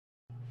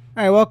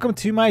All right, welcome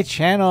to my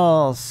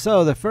channel.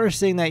 So the first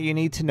thing that you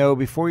need to know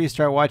before you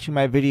start watching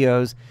my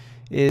videos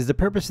is the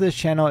purpose of this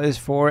channel is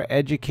for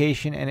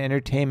education and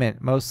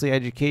entertainment, mostly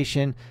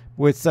education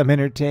with some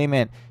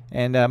entertainment,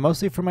 and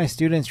mostly for my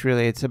students.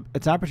 Really, it's an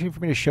opportunity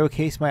for me to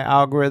showcase my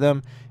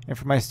algorithm and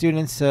for my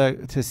students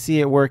to see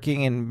it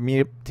working and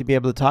me to be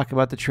able to talk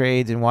about the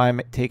trades and why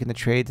I'm taking the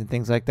trades and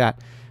things like that.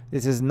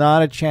 This is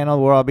not a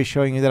channel where I'll be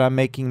showing you that I'm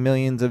making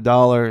millions of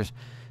dollars.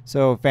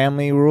 So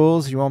family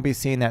rules, you won't be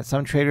seeing that.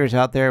 Some traders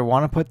out there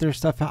want to put their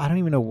stuff out. I don't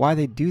even know why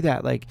they do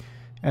that. Like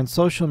on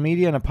social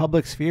media in a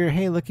public sphere,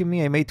 hey, look at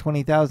me, I made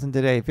 20,000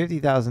 today,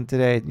 50,000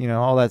 today, you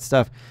know, all that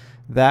stuff.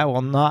 That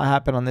will not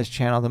happen on this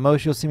channel. The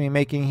most you'll see me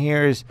making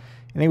here is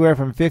anywhere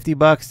from 50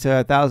 bucks to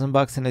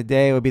 $1,000 in a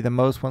day would be the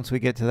most once we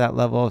get to that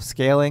level of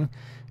scaling.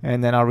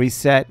 And then I'll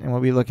reset and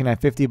we'll be looking at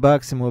 50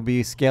 bucks and we'll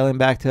be scaling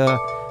back to,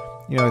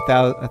 you know,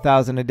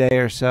 1,000 a day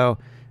or so.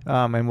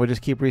 And we'll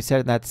just keep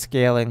resetting that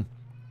scaling.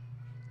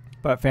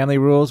 But family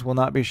rules will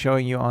not be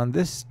showing you on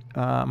this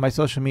my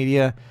social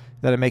media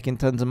that I'm making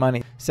tons of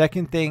money.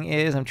 Second thing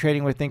is I'm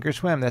trading with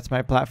Thinkorswim. That's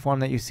my platform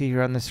that you see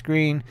here on the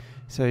screen.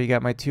 So you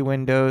got my two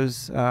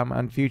windows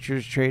on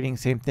futures trading.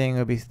 Same thing,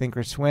 it'll be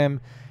Thinkorswim.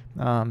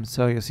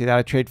 So you'll see that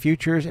I trade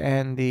futures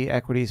and the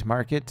equities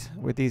market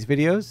with these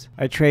videos.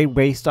 I trade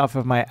based off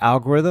of my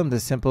algorithm, the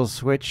simple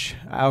switch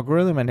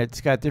algorithm, and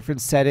it's got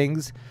different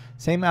settings.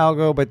 Same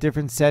algo, but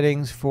different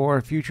settings for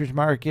futures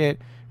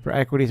market, for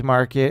equities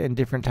market, and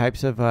different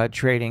types of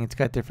trading. It's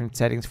got different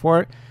settings for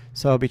it.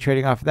 So I'll be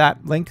trading off of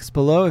that. Links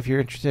below if you're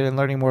interested in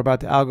learning more about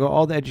the algo.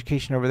 All the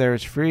education over there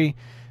is free,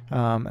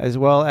 as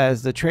well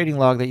as the trading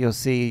log that you'll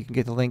see. You can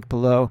get the link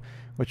below,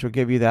 which will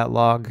give you that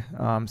log,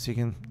 so you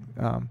can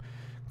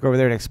go over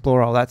there and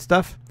explore all that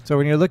stuff. So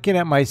when you're looking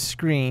at my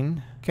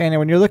screen, okay, now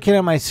when you're looking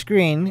at my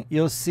screen,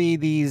 you'll see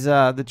these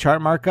the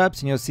chart markups,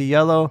 and you'll see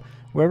yellow.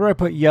 Wherever I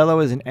put yellow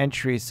is an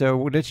entry. So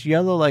when it's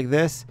yellow like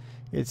this,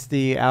 it's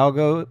the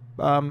algo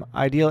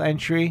ideal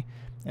entry.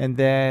 And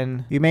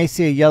then you may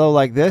see a yellow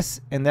like this,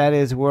 and that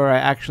is where I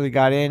actually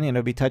got in, and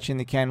it'll be touching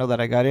the candle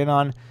that I got in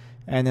on.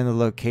 And then the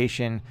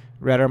location.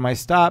 Red are my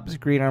stops,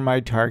 green are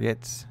my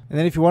targets. And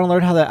then if you want to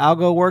learn how the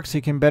algo works so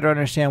you can better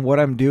understand what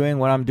I'm doing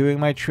when I'm doing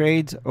my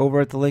trades,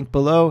 over at the link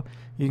below,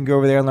 you can go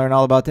over there and learn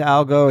all about the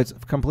algo. It's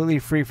completely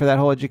free for that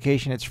whole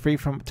education. It's free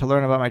to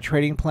learn about my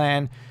trading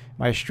plan,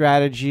 my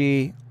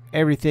strategy,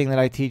 everything that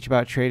I teach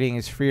about trading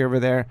is free over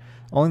there.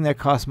 Only thing that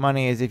costs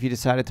money is if you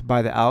decided to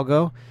buy the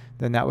algo,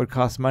 then that would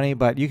cost money.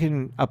 But you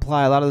can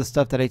apply a lot of the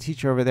stuff that I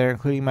teach over there,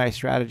 including my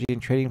strategy and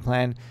trading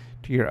plan,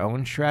 to your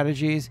own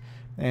strategies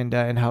and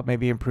help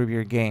maybe improve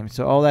your game.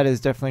 So all that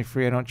is definitely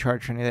free. I don't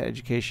charge for any of that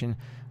education,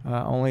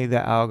 only the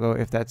algo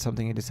if that's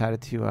something you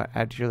decided to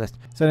add to your list.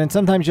 So then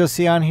sometimes you'll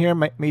see on here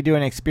me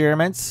doing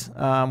experiments,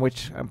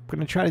 which I'm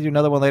going to try to do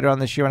another one later on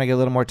this year when I get a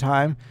little more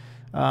time.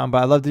 But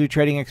I love to do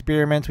trading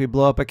experiments. We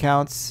blow up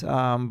accounts,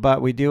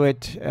 but we do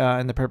it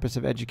in the purpose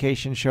of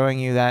education, showing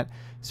you that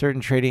certain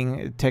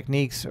trading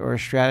techniques or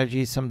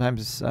strategies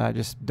sometimes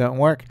just don't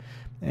work.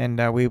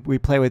 And we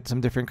play with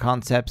some different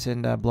concepts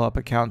and blow up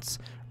accounts,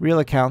 real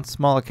accounts,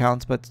 small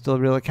accounts, but still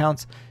real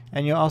accounts.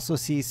 And you'll also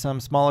see some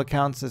small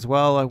accounts as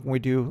well, like when we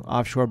do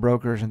offshore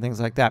brokers and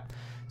things like that.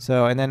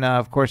 So, and then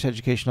of course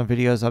educational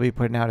videos I'll be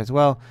putting out as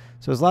well.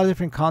 So there's a lot of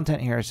different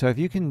content here. So if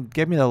you can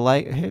give me the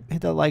like,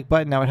 hit the like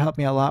button, that would help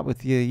me a lot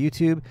with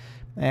YouTube.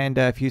 And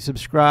if you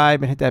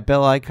subscribe and hit that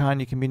bell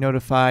icon, you can be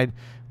notified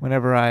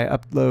whenever I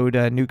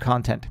upload new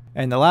content.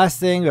 And the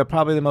last thing, but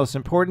probably the most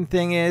important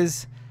thing,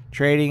 is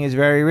trading is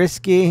very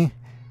risky.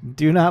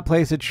 Do not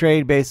place a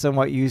trade based on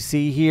what you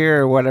see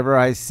here or whatever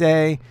I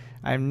say.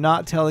 I'm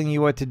not telling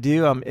you what to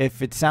do.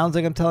 If it sounds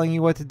like I'm telling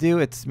you what to do,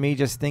 it's me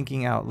just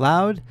thinking out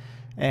loud.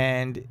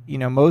 And you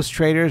know, most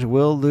traders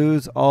will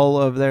lose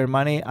all of their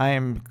money. I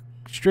am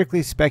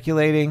strictly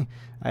speculating.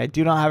 I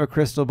do not have a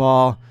crystal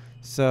ball,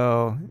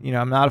 so you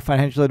know, I'm not a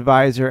financial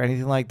advisor or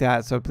anything like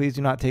that. So please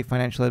do not take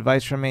financial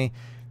advice from me.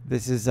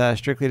 This is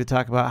strictly to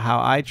talk about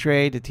how I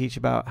trade, to teach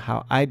about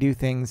how I do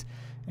things,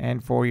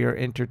 and for your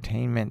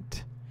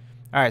entertainment.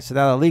 All right, so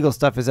now the legal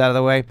stuff is out of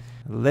the way.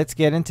 Let's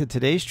get into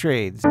today's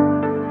trades.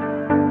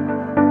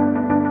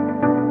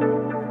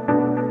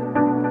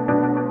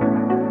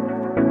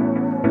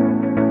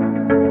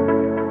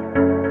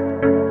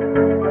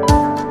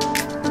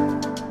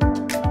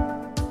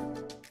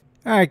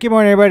 All right, good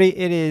morning, everybody.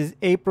 It is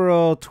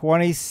April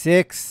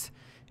 26th.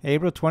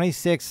 April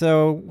 26th.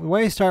 So the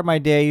way I start my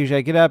day, usually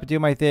I get up, do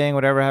my thing,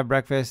 whatever, have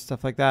breakfast,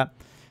 stuff like that.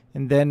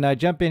 And then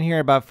jump in here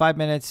about 5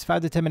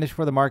 to 10 minutes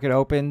before the market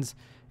opens.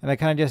 And I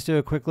kind of just do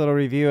a quick little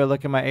review. I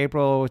look at my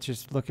April, which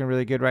is looking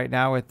really good right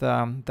now with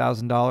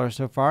 $1,000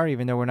 so far,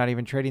 even though we're not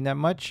even trading that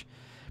much.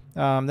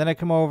 Then I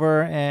come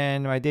over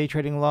and my day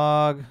trading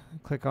log,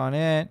 click on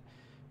it.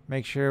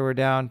 Make sure we're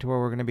down to where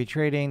we're going to be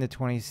trading the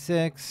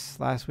 26th.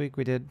 Last week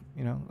we did,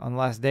 you know, on the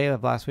last day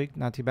of last week,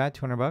 not too bad,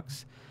 200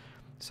 bucks.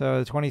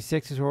 So the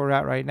 26th is where we're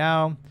at right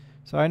now.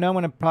 So I know I'm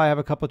going to probably have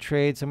a couple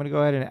trades. So I'm going to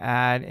go ahead and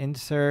add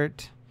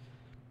insert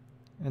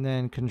and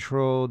then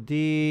Control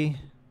D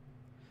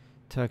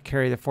to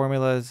carry the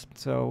formulas.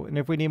 So, and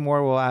if we need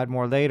more, we'll add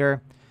more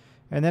later.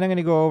 And then I'm going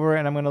to go over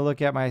and I'm going to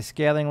look at my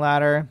scaling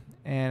ladder,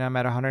 and I'm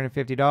at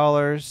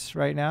 $150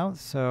 right now.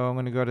 So I'm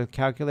going to go to the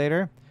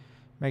calculator,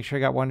 make sure I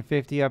got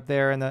 150 up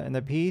there in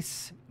the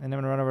piece, and then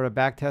I'm going to run over to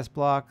backtest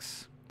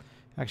blocks.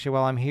 Actually,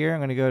 while I'm here, I'm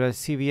going to go to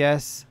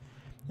CVS,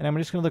 and I'm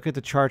just going to look at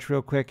the charts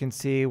real quick and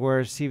see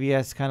where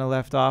CVS kind of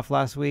left off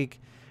last week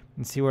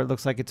and see where it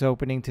looks like it's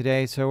opening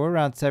today. So we're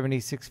around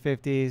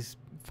 76.50s,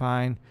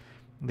 fine.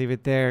 Leave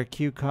it there.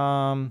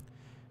 QCOM,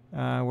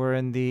 we're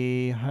in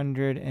the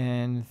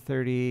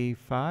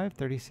 135,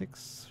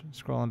 36.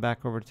 Scrolling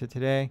back over to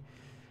today.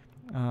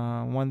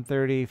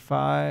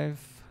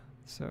 135.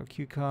 So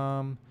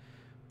QCOM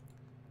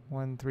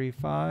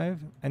 135.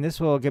 And this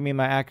will give me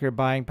my accurate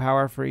buying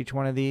power for each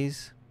one of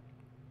these.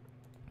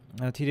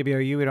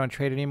 TWRU, we don't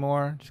trade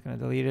anymore. Just going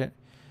to delete it.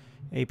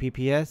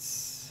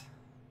 APPS.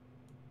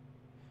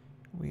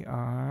 We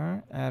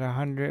are at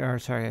 100, or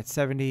sorry, at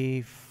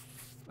 70,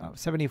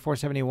 74,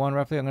 71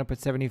 roughly. I'm going to put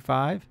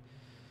 75.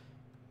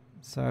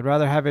 So I'd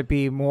rather have it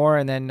be more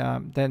and then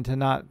than to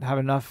not have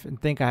enough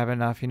and think I have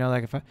enough. You know,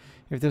 like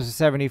if this was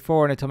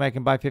 74 and it told me I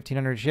can buy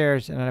 1,500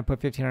 shares and then I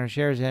put 1,500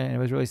 shares in and it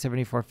was really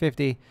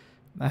 74.50,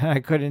 I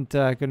couldn't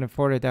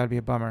afford it. That would be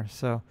a bummer.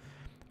 So, all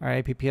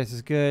right, APPS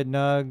is good.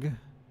 NUG,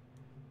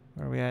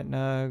 where are we at?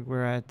 NUG,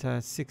 we're at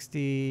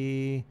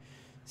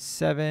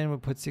 67. We'll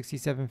put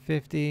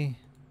 67.50.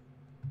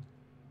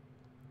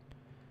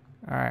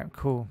 All right,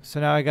 cool. So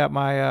now I got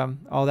my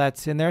all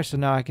that's in there. So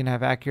now I can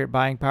have accurate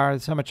buying power.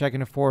 That's how much I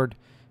can afford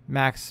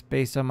max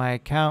based on my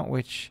account,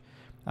 which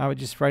I would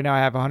just right now I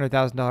have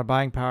 $100,000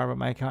 buying power, but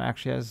my account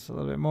actually has a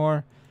little bit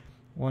more,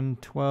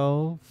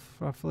 112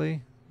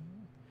 roughly.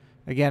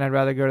 Again, I'd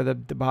rather go to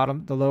the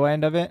bottom, the low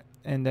end of it,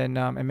 and then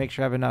and make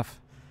sure I have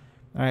enough.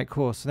 All right,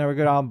 cool. So now we're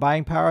good on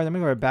buying power. Then we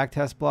go to back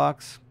test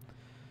blocks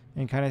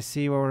and kind of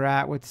see where we're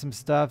at with some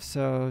stuff.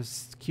 So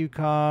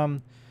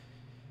QCOM.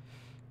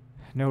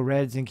 No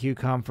reds in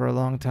QCOM for a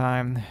long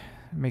time.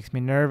 It makes me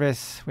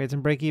nervous. We had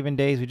some break-even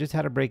days. We just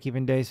had a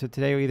break-even day, so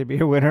today will either be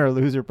a winner or a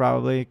loser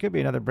probably. It could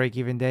be another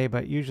break-even day,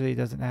 but usually it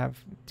doesn't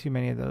have too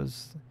many of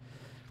those.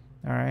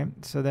 All right,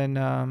 so then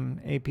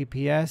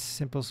APPS,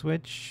 simple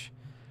switch.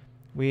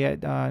 We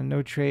had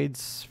no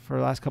trades for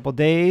the last couple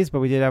days, but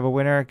we did have a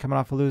winner coming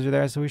off a loser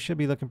there, so we should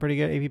be looking pretty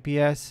good.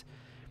 APPS,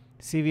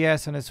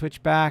 CVS on a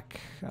switch back.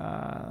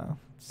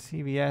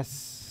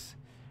 CVS.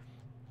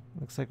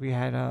 Looks like we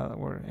had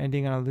we're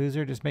ending on a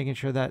loser, just making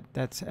sure that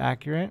that's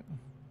accurate.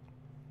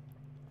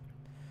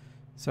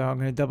 So I'm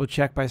going to double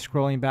check by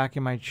scrolling back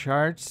in my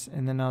charts,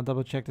 and then I'll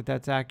double check that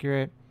that's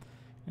accurate.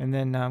 And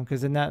then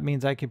because then that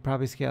means I could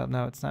probably scale up.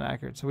 No, it's not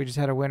accurate. So we just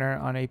had a winner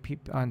on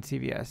on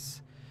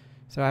CVS.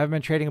 So I haven't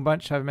been trading a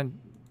bunch. So I haven't been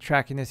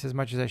tracking this as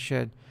much as I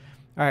should.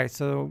 All right,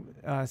 so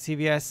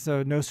CVS,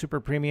 so no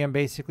super premium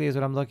basically is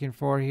what I'm looking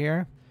for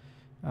here.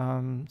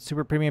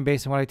 Super premium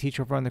based on what I teach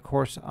over on the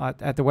course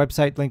at the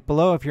website link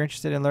below. If you're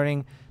interested in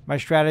learning my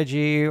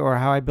strategy or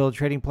how I build a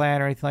trading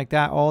plan or anything like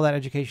that, all that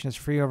education is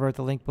free over at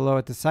the link below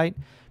at the site.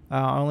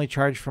 I only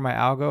charge for my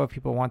algo if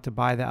people want to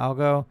buy the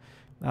algo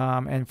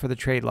and for the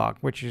trade log,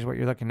 which is what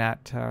you're looking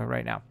at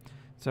right now.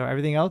 So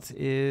everything else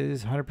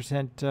is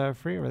 100%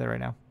 free over there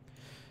right now.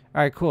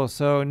 All right, cool.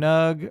 So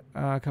NUG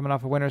coming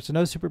off a winner. So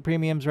no super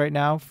premiums right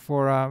now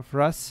for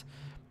us.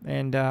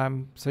 And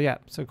so yeah,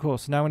 so cool.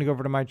 So now I'm going to go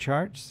over to my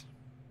charts.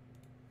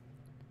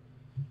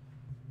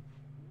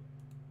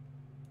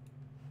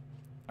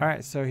 All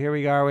right, so here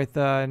we are with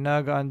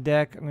NUG on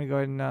deck. I'm going to go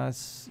ahead and,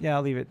 yeah,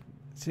 I'll leave it.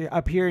 See,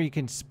 up here,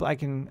 I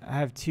can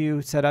have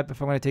two set up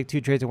if I'm going to take two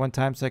trades at one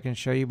time so I can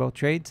show you both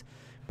trades.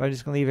 But I'm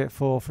just going to leave it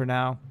full for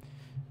now.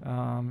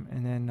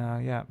 And then,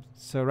 yeah.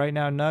 So right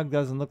now, NUG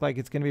doesn't look like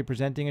it's going to be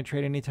presenting a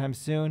trade anytime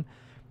soon.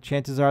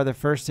 Chances are the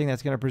first thing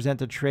that's going to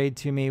present a trade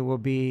to me will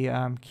be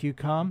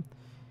QCOM.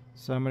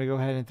 So I'm going to go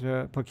ahead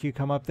and put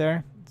QCOM up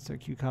there. So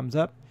QCOM's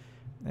up.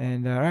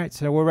 And all right,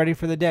 so we're ready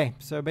for the day.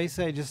 So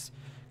basically, I just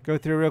go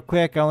through real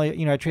quick.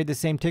 I trade the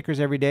same tickers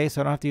every day,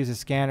 so I don't have to use a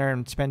scanner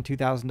and spend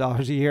 $2,000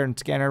 a year in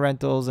scanner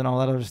rentals and all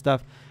that other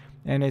stuff.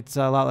 And it's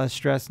a lot less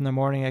stress in the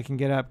morning. I can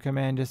get up, come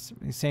in, just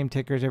the same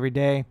tickers every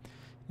day,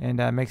 and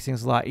makes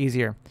things a lot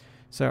easier.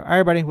 So, all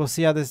right, buddy, we'll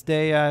see how this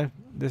day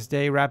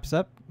wraps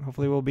up.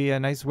 Hopefully, we'll be a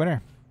nice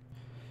winner.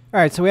 All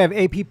right, so we have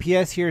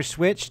APPS here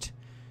switched.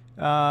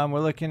 We're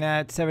looking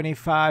at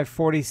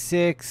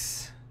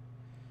 75.46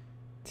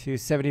 to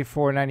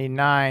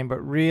 74.99, but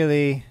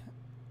really.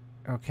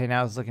 Okay,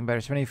 now it's looking better.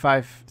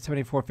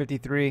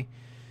 74.53,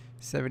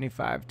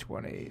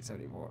 75.20,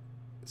 74.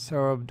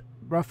 So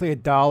roughly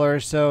 $1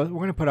 or so. We're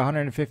going to put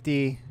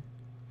 150,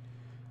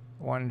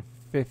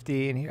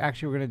 150, and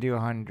actually we're going to do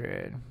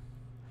 100.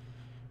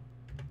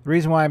 The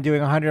reason why I'm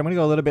doing 100, I'm going to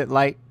go a little bit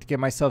light to give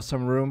myself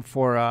some room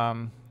for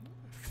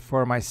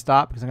my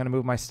stop, because I'm going to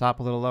move my stop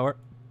a little lower.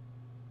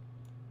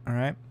 All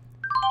right.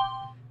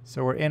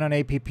 So we're in on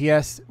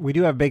APPS. We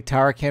do have a big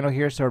tower candle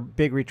here, so a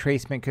big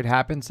retracement could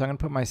happen. So I'm going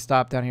to put my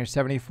stop down here,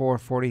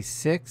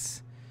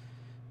 74.46.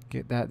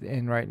 Get that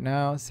in right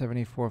now,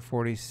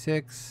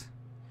 74.46.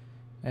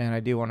 And I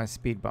do want to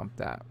speed bump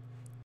that.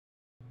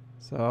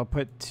 So I'll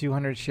put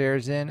 200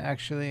 shares in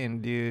actually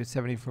and do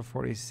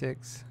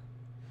 74.46.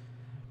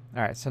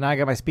 All right, so now I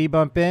got my speed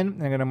bump in. I'm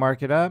going to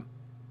mark it up.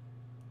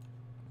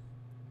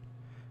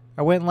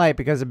 I went light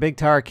because a big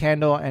tower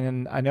candle,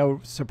 and I know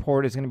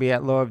support is going to be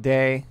at low of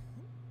day.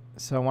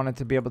 So I wanted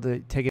to be able to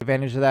take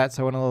advantage of that.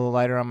 So I went a little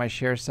lighter on my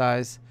share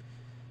size.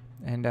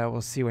 And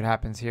we'll see what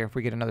happens here. If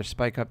we get another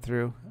spike up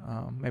through,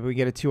 maybe we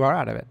get a 2R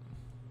out of it.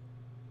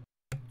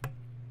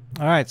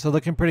 All right, so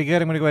looking pretty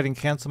good. I'm going to go ahead and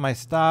cancel my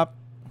stop.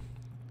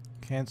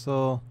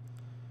 Cancel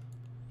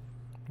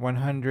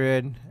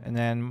 100, and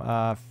then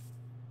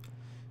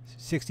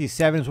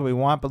 67 is what we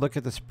want, but look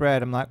at the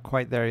spread. I'm not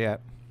quite there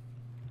yet.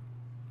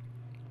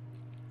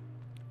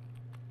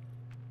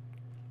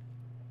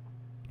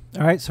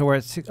 All right, so we're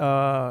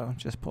at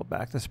just pull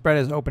back. The spread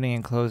is opening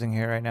and closing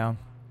here right now.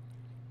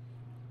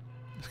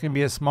 It's going to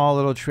be a small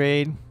little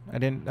trade. I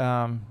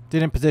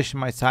didn't position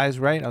my size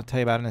right. I'll tell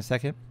you about it in a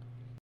second.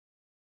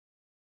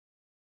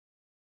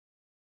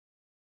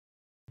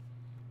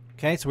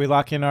 Okay, so we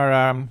lock in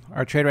our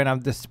trade right now.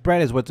 The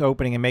spread is what's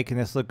opening and making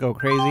this go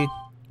crazy.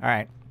 All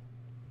right,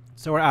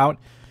 so we're out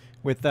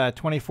with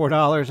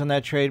 $24 on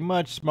that trade.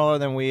 Much smaller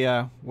than we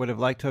would have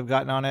liked to have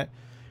gotten on it.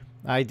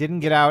 I didn't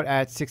get out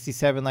at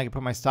 67 like I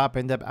put my stop.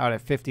 Ended up out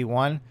at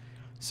 51.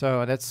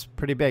 So that's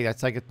pretty big.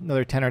 That's like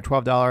another $10 or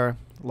 $12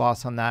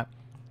 loss on that.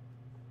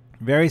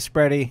 Very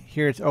spready.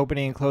 Here it's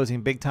opening and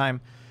closing big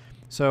time.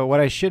 So what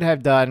I should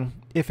have done,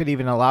 if it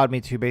even allowed me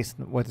to, based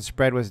on what the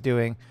spread was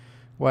doing,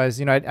 was,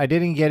 you know, I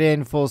didn't get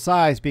in full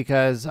size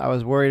because I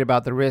was worried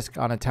about the risk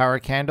on a tower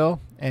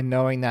candle, and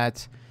knowing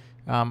that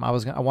I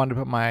wanted to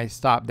put my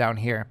stop down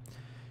here.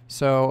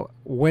 So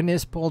when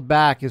this pulled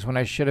back is when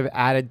I should have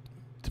added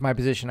to my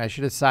position. I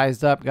should have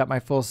sized up, got my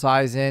full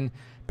size in,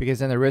 because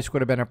then the risk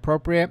would have been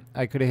appropriate.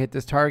 I could have hit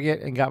this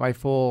target and got my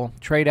full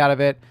trade out of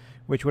it,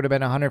 which would have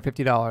been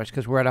 $150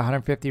 because we're at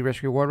 150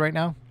 risk reward right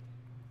now.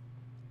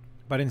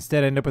 But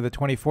instead I end up with a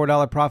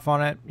 $24 profit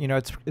on it. You know,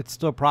 it's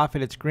still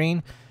profit, it's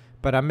green,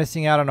 but I'm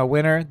missing out on a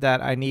winner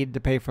that I need to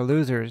pay for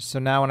losers. So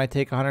now when I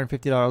take a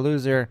 $150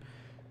 loser,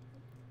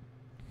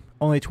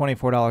 only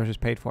 $24 is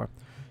paid for.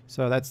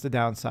 So that's the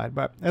downside,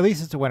 but at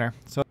least it's a winner.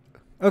 So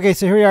okay,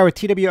 so here we are with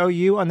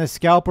TWOU on the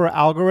scalper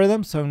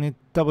algorithm. So I'm going to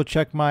double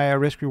check my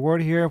risk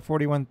reward here.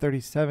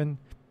 41.37,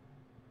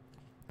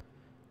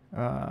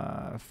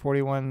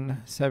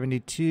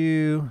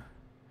 41.72,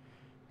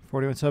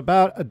 41. So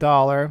about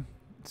 $1.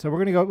 So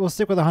we're going to we'll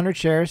stick with 100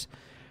 shares.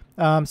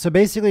 So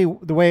basically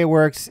the way it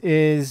works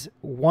is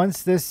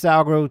once this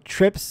algo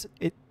trips,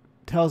 it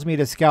tells me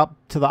to scalp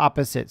to the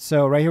opposite.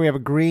 So right here we have a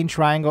green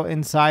triangle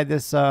inside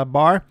this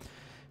bar.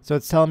 So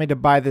it's telling me to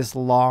buy this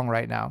long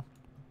right now.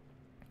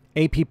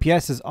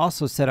 APPS is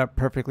also set up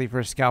perfectly for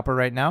a scalper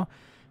right now,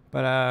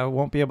 but I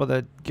won't be able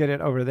to get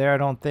it over there, I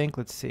don't think.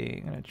 Let's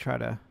see. I'm going to try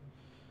to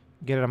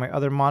get it on my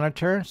other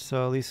monitor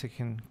so at least I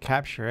can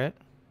capture it.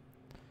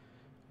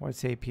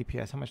 What's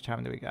APPS? How much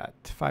time do we got?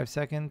 5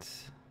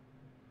 seconds.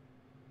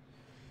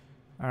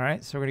 All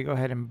right, so we're going to go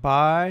ahead and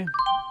buy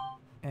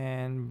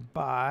on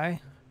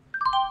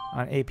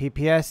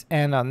APPS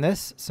and on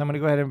this. So I'm going to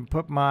go ahead and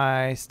put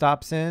my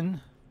stops in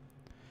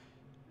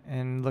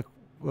and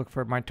look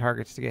for my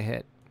targets to get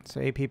hit. So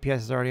APPS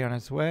is already on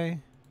its way.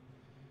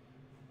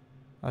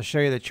 I'll show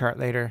you the chart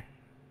later.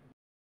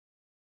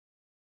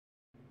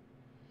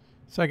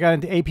 So I got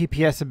into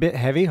APPS a bit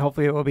heavy.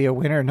 Hopefully it will be a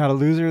winner, not a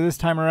loser this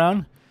time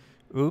around.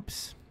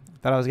 Oops.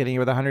 Thought I was getting in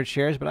with 100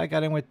 shares, but I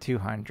got in with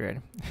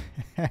 200.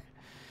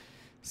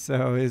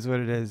 So it is what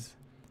it is.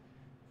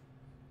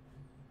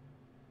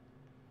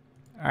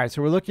 All right,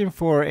 so we're looking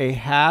for a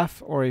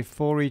half or a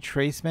full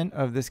retracement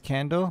of this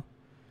candle.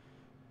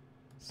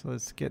 So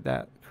let's get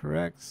that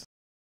correct.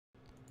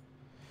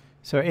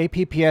 So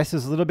APPS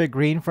is a little bit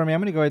green for me. I'm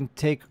going to go ahead and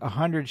take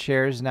 100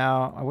 shares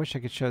now. I wish I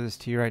could show this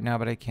to you right now,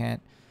 but I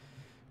can't.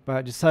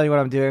 But just tell you what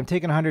I'm doing. I'm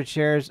taking 100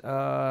 shares.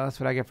 That's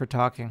what I get for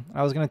talking.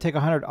 I was going to take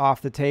 100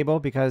 off the table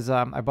because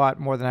I bought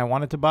more than I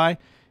wanted to buy.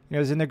 It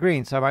was in the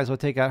green, so I might as well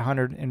take that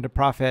 100 into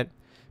profit.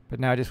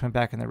 But now I just went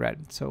back in the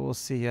red. So we'll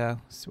see. So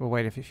we'll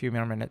wait a few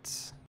more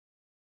minutes.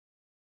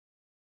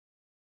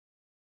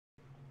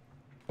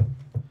 All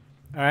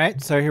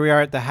right, so here we are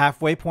at the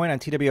halfway point on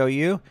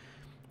TWOU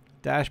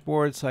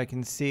dashboard, so I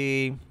can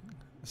see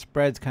the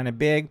spread's kind of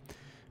big,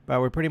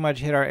 but we're pretty much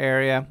hit our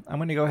area. I'm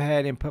going to go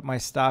ahead and put my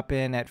stop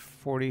in at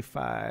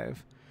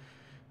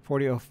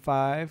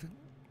 40.05.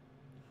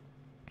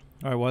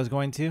 Or I was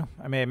going to.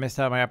 I may have missed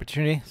out on my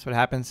opportunity. That's what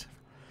happens.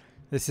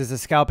 This is a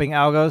scalping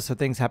algo, so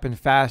things happen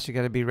fast. You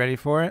got to be ready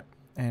for it.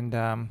 And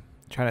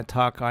trying to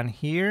talk on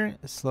here,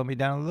 slow me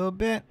down a little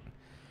bit.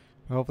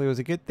 Hopefully it was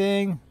a good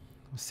thing.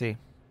 We'll see.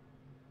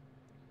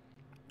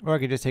 Or I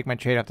could just take my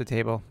trade off the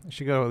table. I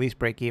should go at least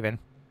break even.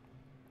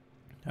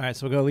 All right,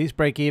 so we'll go at least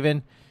break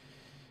even,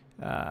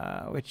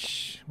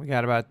 which we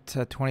got about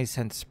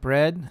 20-cent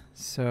spread.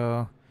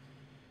 So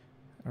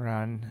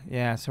around,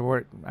 yeah, so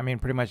we're, I mean,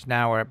 pretty much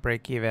now we're at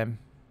break even.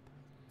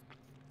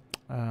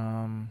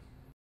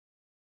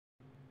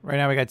 Right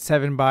now we got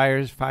 7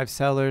 buyers, 5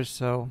 sellers.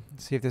 So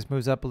let's see if this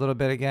moves up a little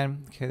bit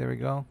again. Okay, there we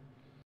go.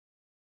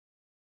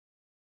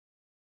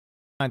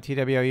 On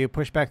TWOU,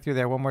 push back through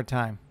there one more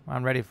time.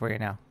 I'm ready for you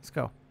now. Let's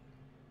go.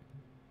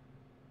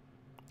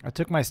 I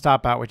took my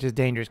stop out, which is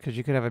dangerous because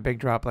you could have a big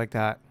drop like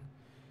that.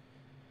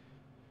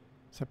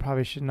 So I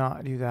probably should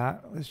not do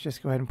that. Let's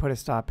just go ahead and put a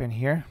stop in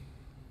here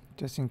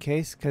just in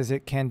case, because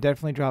it can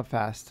definitely drop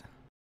fast.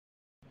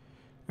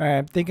 All right,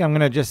 I think I'm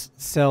going to just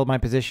sell my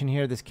position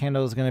here. This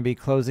candle is going to be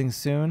closing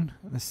soon.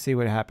 Let's see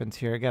what happens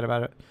here. I got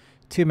about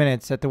 2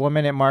 minutes. At the 1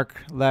 minute mark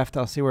left,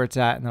 I'll see where it's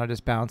at, and then I'll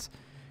just bounce.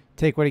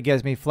 Take what it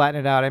gives me, flatten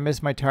it out. I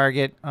missed my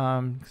target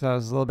because I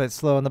was a little bit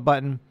slow on the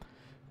button,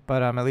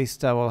 but at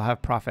least we'll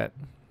have profit.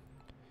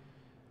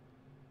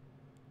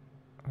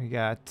 We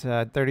got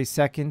 30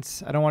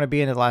 seconds. I don't want to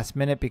be in the last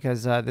minute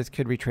because this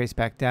could retrace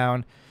back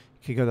down.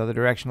 It could go the other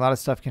direction. A lot of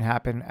stuff can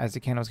happen as the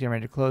candle's getting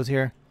ready to close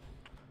here.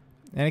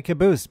 And it could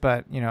boost,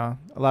 but, you know,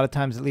 a lot of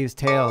times it leaves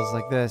tails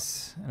like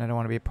this, and I don't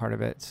want to be a part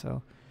of it.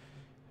 So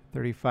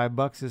 35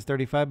 bucks is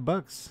 35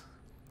 bucks.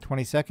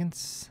 20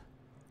 seconds.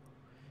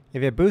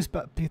 If it boosts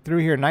through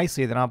here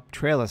nicely, then I'll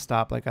trail a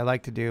stop like I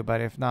like to do,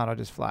 but if not, I'll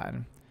just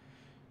flatten.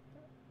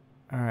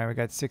 All right, we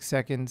got 6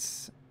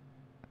 seconds.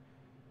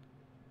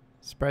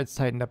 Spread's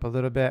tightened up a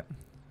little bit.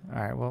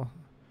 All right,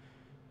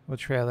 we'll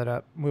trail it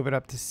up, move it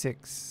up to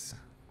 6.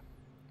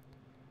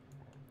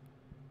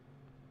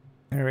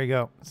 There we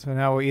go. So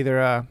now we'll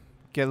either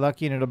get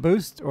lucky and it'll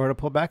boost, or it'll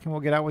pull back and we'll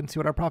get out and see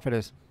what our profit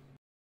is.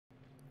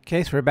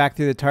 Okay, so we're back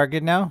through the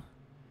target now.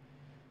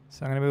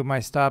 So I'm going to move my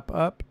stop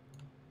up.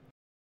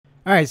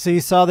 All right, so you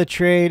saw the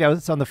trade. I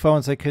was on the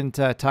phone, so I couldn't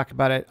talk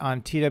about it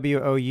on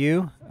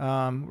TWOU.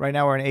 Right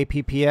now we're in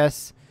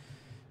APPS.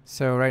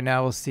 So right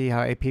now we'll see how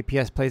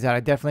APPS plays out. I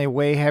definitely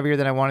way heavier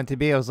than I wanted to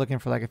be. I was looking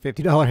for like a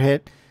 $50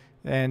 hit,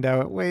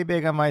 and way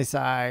big on my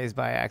size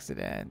by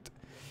accident.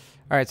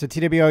 All right, so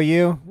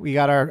TWOU, we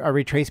got our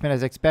retracement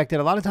as expected.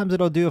 A lot of times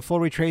it'll do a full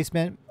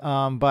retracement,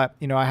 but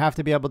you know, I have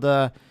to be able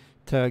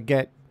to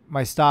get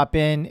my stop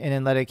in and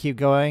then let it keep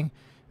going.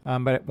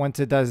 But once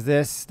it does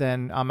this,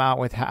 then I'm out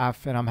with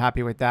half, and I'm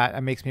happy with that.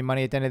 It makes me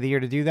money at the end of the year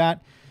to do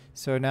that.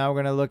 So now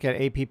we're going to look at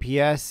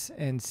APPS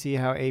and see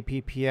how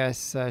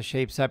APPS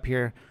shapes up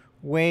here.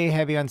 Way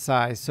heavy on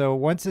size. So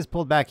once this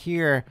pulled back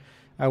here,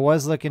 I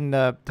was looking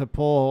to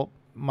pull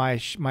my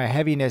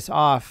heaviness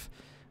off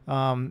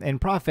in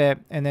profit,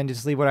 and then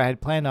just leave what I had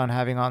planned on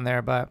having on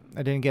there, but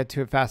I didn't get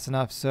to it fast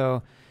enough.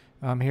 So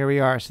here we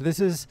are. So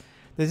this is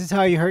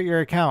how you hurt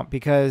your account,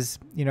 because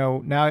you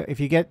know, now if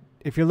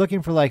you're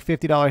looking for like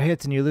 $50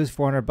 hits and you lose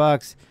 400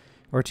 bucks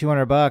or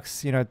 200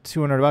 bucks, you know,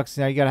 200 bucks,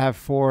 now you got to have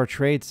 4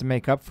 trades to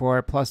make up for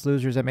it, plus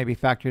losers that may be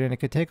factored in. It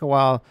could take a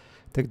while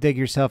to dig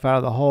yourself out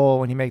of the hole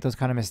when you make those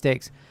kind of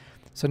mistakes.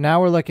 So now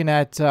we're looking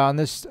at on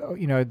this,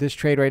 you know, this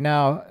trade right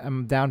now,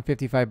 I'm down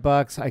 55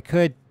 bucks. I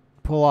could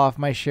pull off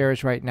my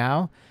shares right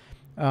now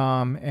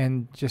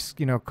and just,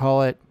 you know,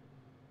 call it,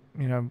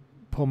 you know,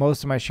 pull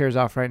most of my shares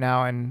off right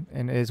now, and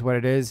it is what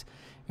it is.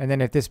 And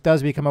then if this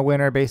does become a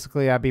winner,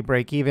 basically I'll be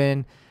break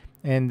even.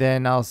 And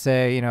then I'll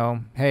say, you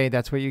know, hey,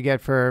 that's what you get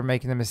for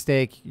making the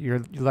mistake.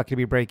 You're lucky to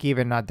be break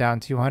even, not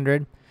down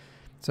 200.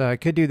 So I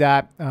could do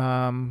that.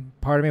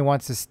 Part of me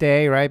wants to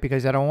stay, right?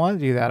 Because I don't want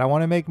to do that. I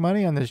want to make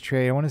money on this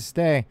trade. I want to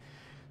stay.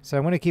 So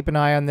I'm going to keep an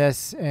eye on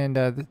this, and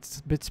it's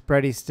a bit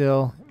spready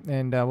still,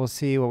 and we'll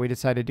see what we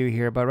decide to do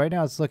here. But right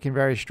now it's looking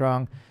very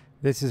strong.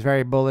 This is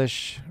very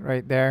bullish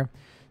right there.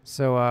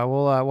 So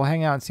we'll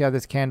hang out and see how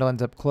this candle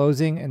ends up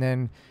closing, and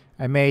then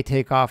I may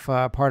take off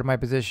part of my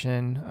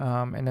position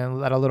and then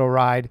let a little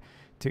ride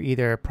to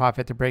either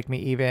profit to break me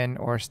even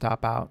or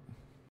stop out.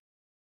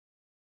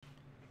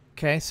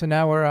 Okay, so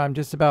now we're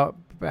just about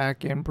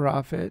back in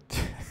profit.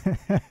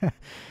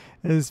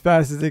 As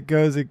fast as it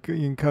goes, it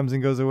comes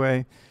and goes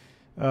away.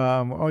 We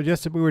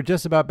were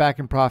just about back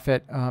in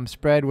profit.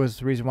 Spread was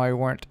the reason why we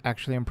weren't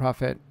actually in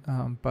profit,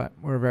 but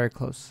we're very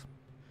close.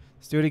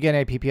 Let's do it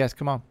again, APPS.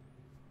 Come on.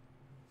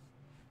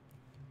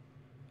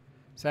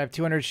 So I have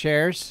 200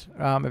 shares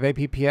of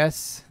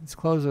APPS. This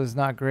close was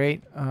not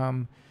great,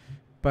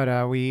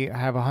 but we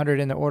have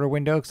 100 in the order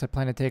window because I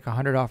plan to take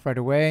 100 off right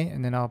away,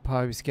 and then I'll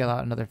probably scale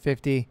out another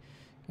 50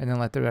 and then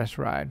let the rest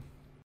ride.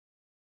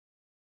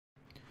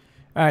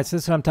 All right, so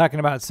this is what I'm talking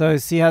about. So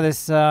see how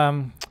this, if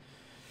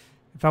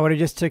I would have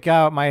just took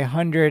out my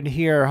 100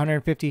 here,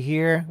 150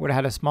 here, would have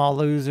had a small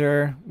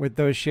loser with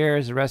those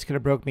shares. The rest could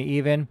have broke me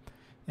even.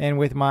 And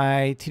with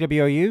my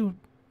TWOU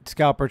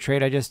scalper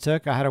trade I just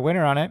took, I had a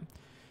winner on it.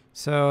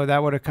 So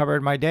that would have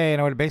covered my day,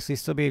 and it would basically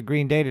still be a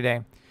green day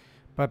today.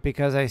 But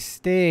because I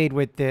stayed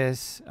with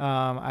this,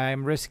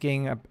 I'm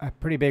risking a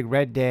pretty big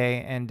red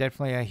day and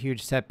definitely a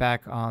huge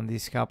setback on the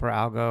scalper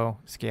algo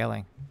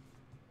scaling.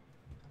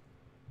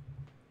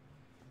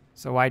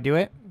 So why do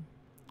it?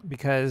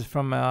 Because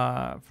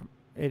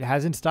it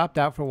hasn't stopped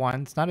out for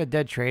one. It's not a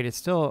dead trade. It's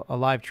still a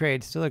live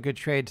trade, still a good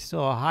trade,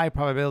 still a high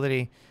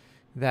probability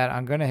that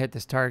I'm going to hit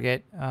this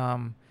target.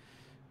 And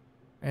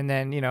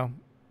then, you know,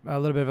 a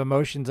little bit of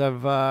emotions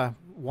of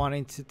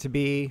wanting to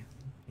be,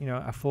 you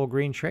know, a full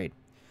green trade.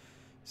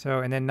 So,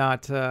 and then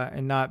not,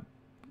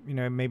 you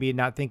know, maybe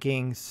not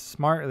thinking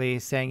smartly,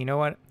 saying, you know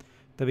what,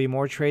 there'll be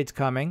more trades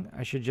coming.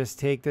 I should just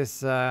take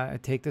this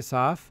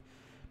off.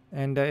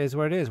 and is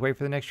what it is. Wait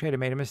for the next trade. I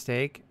made a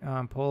mistake.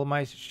 Pull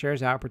my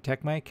shares out,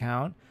 protect my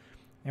account,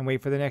 and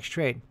wait for the next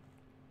trade.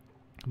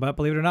 But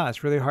believe it or not,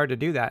 it's really hard to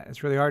do that.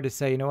 It's really hard to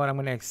say, you know what, I'm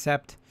going to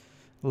accept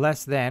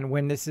less than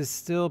when this is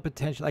still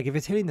potential. Like if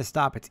it's hitting the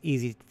stop, it's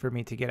easy for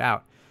me to get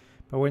out.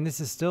 But when this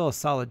is still a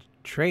solid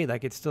trade,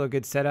 like it's still a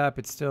good setup,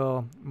 it's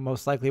still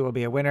most likely will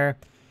be a winner.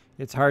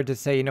 It's hard to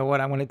say, you know what,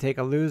 I'm going to take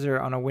a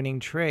loser on a winning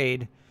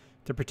trade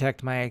to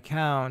protect my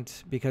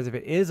account, because if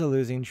it is a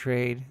losing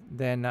trade,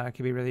 then it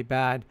can be really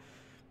bad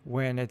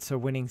when it's a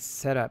winning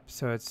setup.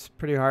 So it's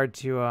pretty hard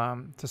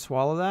to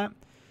swallow that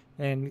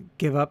and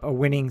give up a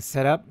winning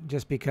setup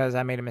just because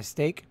I made a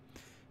mistake.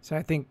 So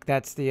I think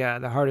that's the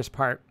hardest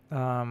part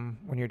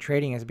when you're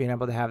trading, is being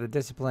able to have the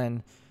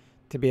discipline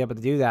to be able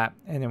to do that.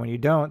 And then when you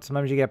don't,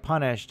 sometimes you get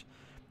punished.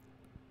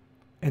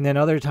 And then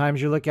other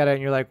times you look at it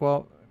and you're like,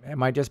 well,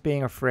 am I just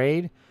being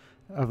afraid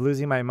of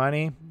losing my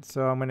money?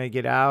 So I'm going to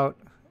get out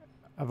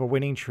of a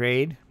winning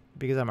trade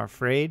because I'm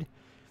afraid.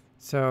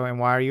 So, and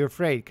why are you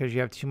afraid? Because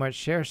you have too much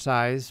share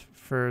size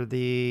for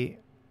the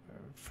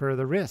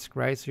risk,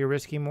 right? So you're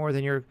risking more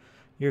than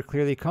you're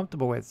clearly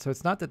comfortable with. So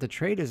it's not that the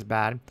trade is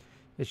bad.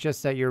 It's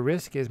just that your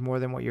risk is more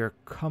than what you're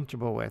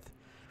comfortable with.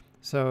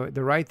 So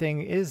the right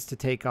thing is to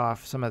take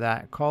off some of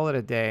that. Call it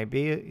a day.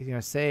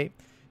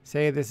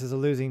 Say this is a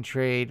losing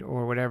trade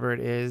or whatever it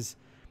is,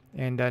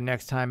 and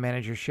next time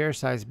manage your share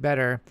size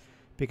better,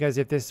 because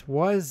if this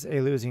was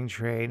a losing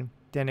trade,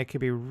 then it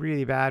could be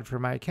really bad for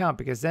my account,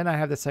 because then I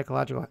have the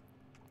psychological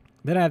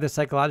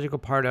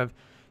part of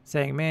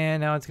saying,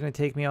 man, now it's going to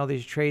take me all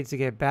these trades to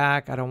get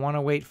back. I don't want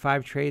to wait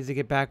 5 trades to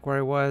get back where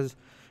I was,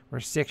 or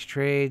 6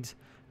 trades.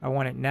 I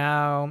want it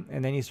now.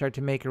 And then you start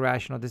to make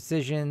irrational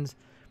decisions.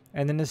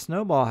 And then the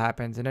snowball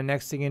happens. And the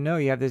next thing you know,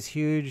 you have this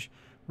huge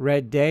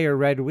red day or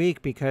red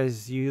week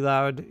because you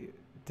allowed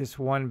this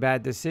one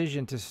bad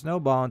decision to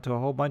snowball into a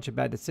whole bunch of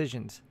bad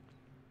decisions.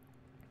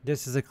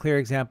 This is a clear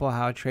example of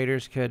how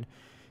traders could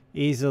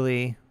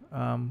easily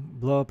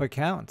blow up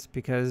accounts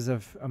because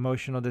of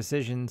emotional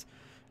decisions,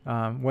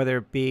 whether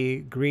it be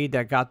greed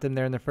that got them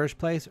there in the first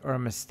place or a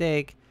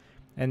mistake,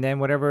 and then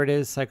whatever it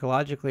is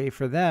psychologically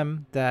for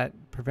them that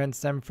prevents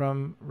them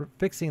from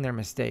fixing their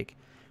mistake,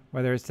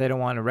 whether it's they don't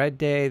want a red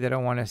day, they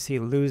don't want to see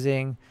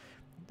losing.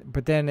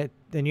 But then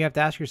you have to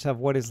ask yourself,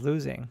 what is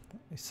losing?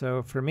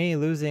 So for me,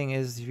 losing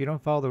is if you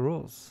don't follow the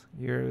rules,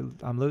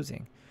 I'm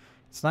losing.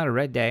 It's not a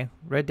red day.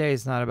 Red day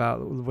is not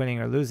about winning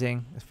or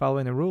losing.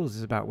 Following the rules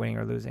is about winning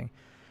or losing.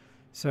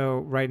 So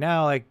right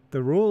now, like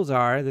the rules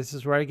are, this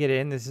is where I get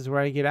in, this is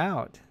where I get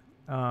out.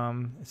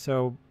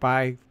 So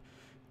by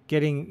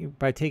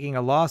taking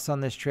a loss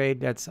on this trade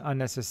that's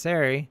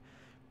unnecessary,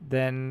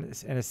 then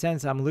in a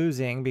sense I'm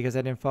losing because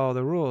I didn't follow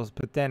the rules.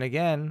 But then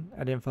again,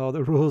 I didn't follow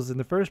the rules in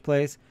the first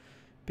place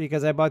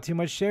because I bought too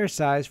much share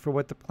size for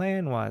what the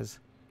plan was.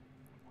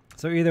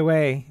 So either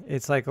way,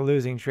 it's like a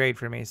losing trade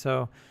for me.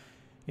 So,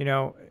 you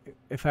know,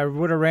 if I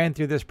would have ran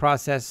through this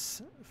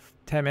process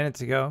 10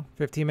 minutes ago,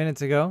 15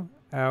 minutes ago,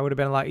 it would have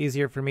been a lot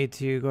easier for me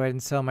to go ahead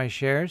and sell my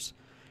shares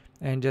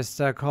and just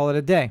call it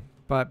a day.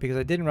 But because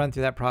I didn't run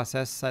through that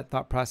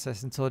thought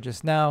process until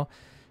just now,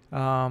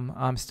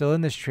 I'm still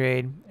in this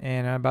trade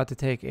and I'm about to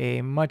take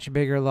a much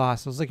bigger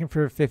loss. I was looking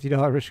for a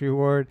 $50 risk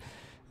reward,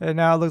 and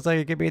now it looks like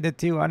it could be in the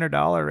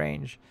 $200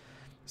 range.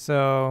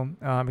 So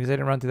because I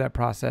didn't run through that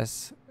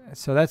process.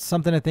 So that's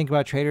something to think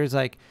about, traders.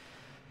 Like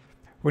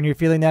when you're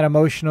feeling that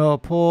emotional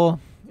pull,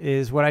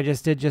 is what I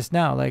just did just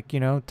now. Like, you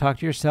know, talk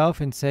to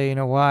yourself and say, you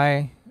know,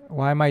 why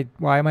am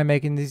I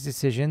making these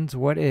decisions?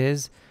 What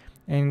is,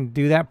 and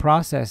do that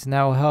process. And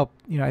that will help,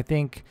 you know, I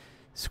think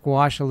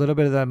squash a little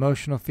bit of the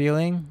emotional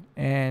feeling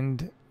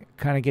and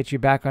kind of get you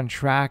back on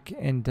track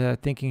and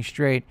thinking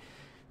straight.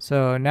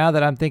 So now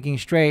that I'm thinking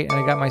straight and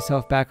I got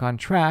myself back on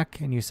track,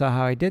 and you saw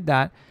how I did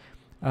that,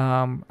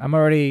 I'm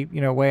already,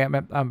 you know,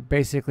 I'm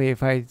basically,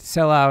 if I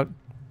sell out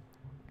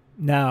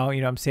now,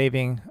 you know, I'm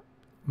saving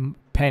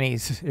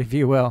pennies, if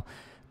you will.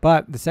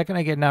 But the second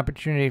I get an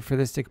opportunity for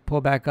this to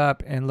pull back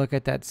up and look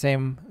at that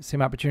same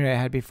opportunity I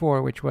had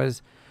before, which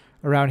was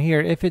around here,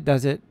 if it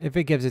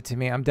gives it to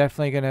me, I'm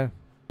definitely going to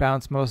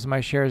bounce most of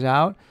my shares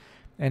out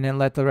and then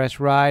let the rest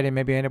ride and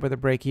maybe end up with a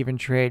break-even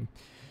trade.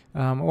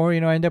 Or, you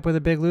know, end up with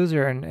a big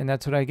loser, and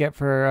that's what I get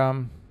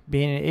for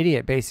being an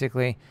idiot,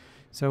 basically.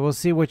 So we'll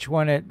see which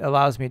one it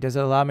allows me. Does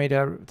it allow me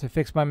to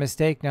fix my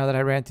mistake now that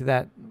I ran through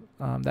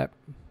that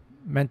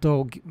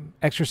mental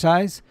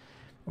exercise?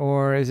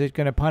 Or is it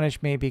going to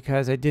punish me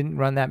because I didn't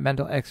run that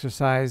mental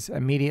exercise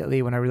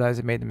immediately when I realized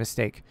I made the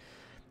mistake?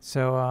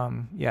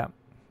 So, yeah,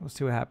 we'll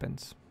see what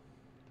happens.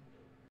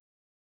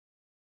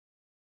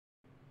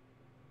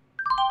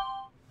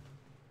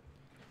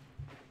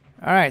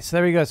 All right, so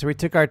there we go. So we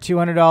took our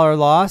 $200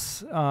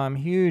 loss,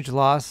 huge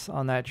loss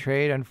on that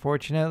trade,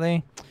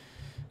 unfortunately.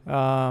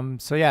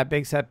 So yeah,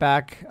 big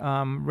setback.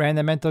 Ran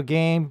the mental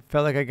game,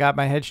 felt like I got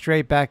my head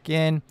straight back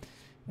in,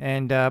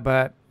 and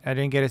but I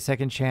didn't get a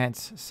second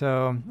chance.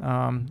 So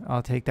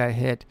I'll take that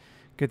hit.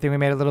 Good thing we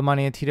made a little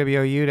money in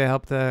TWOU to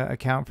help the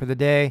account for the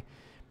day.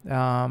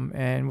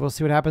 And we'll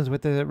see what happens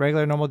with the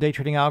regular normal day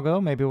trading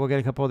algo. Maybe we'll get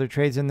a couple other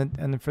trades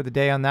in for the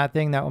day on that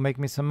thing. That will make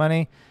me some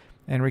money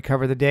and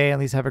recover the day, at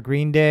least have a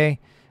green day.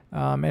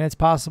 And it's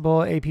possible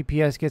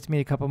APPS gets me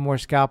a couple more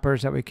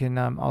scalpers that we can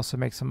also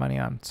make some money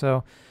on.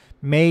 So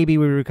maybe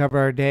we recover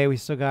our day. We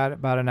still got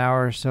about an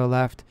hour or so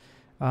left,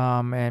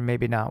 and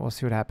maybe not. We'll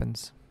see what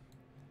happens.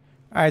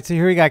 All right, so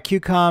here we got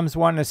QComs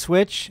wanting to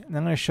switch, and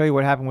I'm going to show you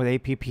what happened with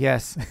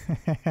APPS.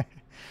 All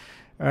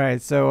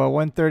right, so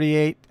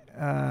 138,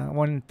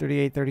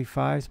 138.35,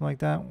 something like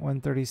that.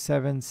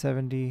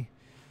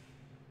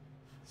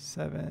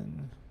 137.77.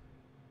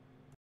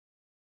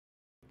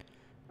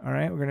 All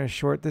right, we're going to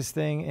short this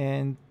thing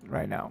in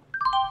right now.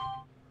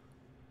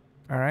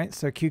 All right,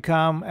 so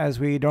QCOM,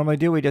 as we normally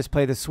do, we just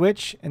play the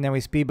switch, and then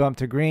we speed bump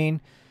to green.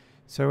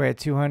 So we're at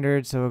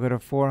 200, so we'll go to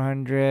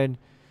 400,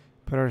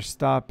 put our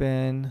stop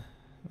in.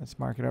 Let's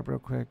mark it up real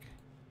quick.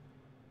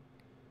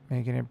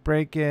 Making it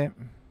break it.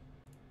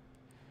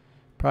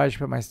 Probably should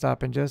put my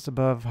stop in just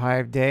above high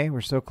of day.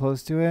 We're so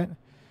close to it.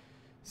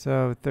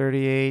 So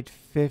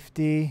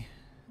 38.50,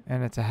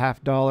 and it's a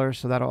 $0.50,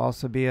 so that'll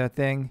also be a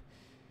thing.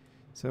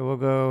 So we'll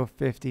go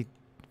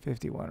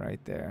 50.51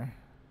 right there.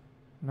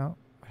 No,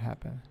 what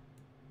happened?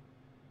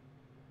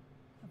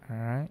 All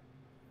right,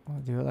 we'll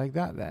do it like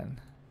that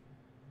then.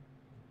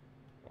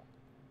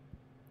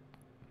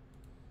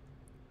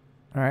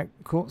 All right,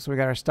 cool. So we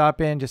got our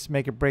stop in just to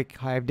make it break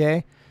high of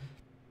day.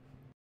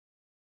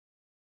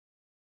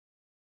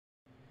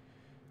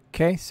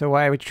 Okay, so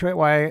why I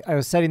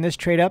was setting this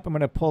trade up, I'm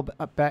going to pull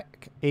up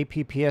back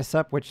APPS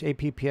up, which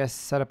APPS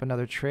set up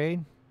another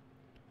trade.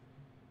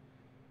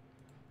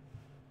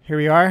 Here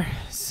we are.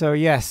 So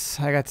yes,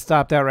 I got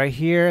stopped out right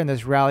here, and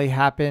this rally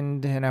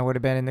happened, and I would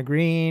have been in the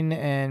green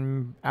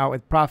and out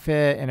with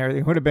profit, and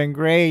everything would have been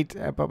great.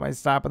 I put my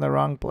stop in the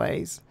wrong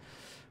place.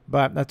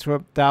 But that's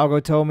what the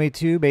algo told me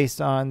too, based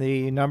on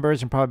the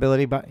numbers and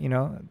probability, but you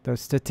know, the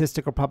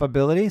statistical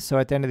probability. So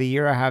at the end of the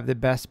year, I have the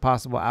best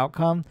possible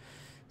outcome.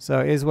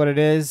 So it is what it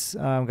is.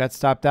 Got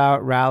stopped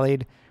out,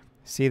 rallied.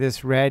 See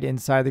this red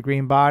inside the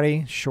green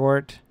body,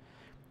 short.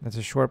 That's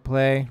a short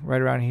play.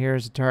 Right around here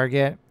is a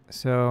target.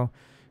 So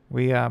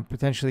we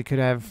potentially could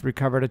have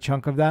recovered a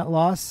chunk of that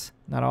loss,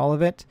 not all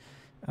of it,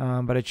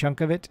 but a chunk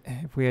of it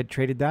if we had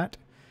traded that.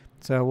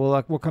 So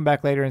we'll come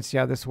back later and see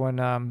how this one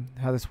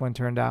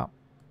turned out.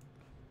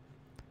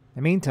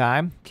 In the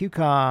meantime,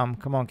 QCOM,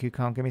 come on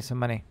QCOM, give me some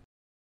money.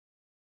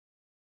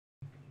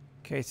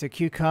 Okay, so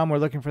QCOM, we're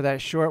looking for that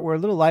short. We're a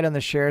little light on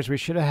the shares. We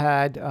should have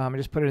had, I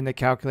just put it in the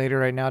calculator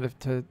right now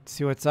to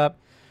see what's up.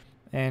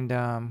 And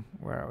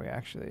where are we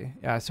actually?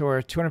 Yeah, so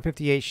we're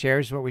 258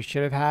 shares, what we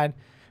should have had.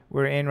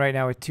 We're in right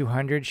now with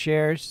 200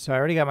 shares. So I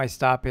already got my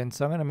stop in.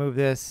 So I'm going to move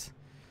this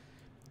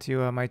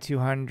to my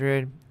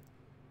 200.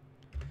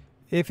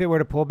 If it were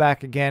to pull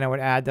back again, I would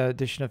add the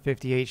additional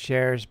 58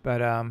 shares. But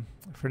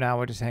for now,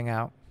 we'll just hang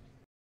out.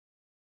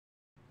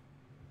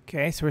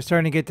 Okay, so we're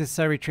starting to get this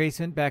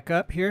retracement back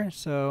up here.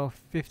 So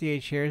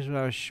 58 shares when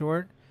I was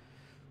short.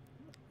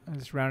 I'll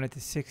just round it to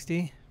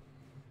 60.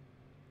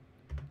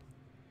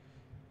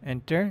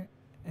 Enter.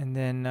 And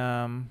then,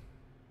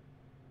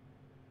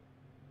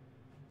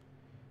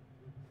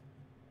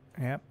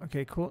 yep,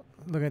 okay, cool.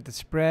 Look at the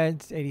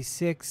spreads,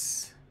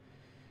 86,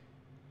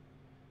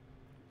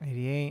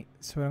 88.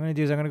 So what I'm going to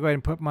do is I'm going to go ahead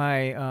and put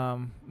my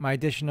my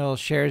additional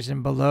shares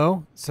in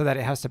below so that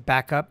it has to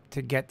back up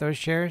to get those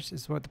shares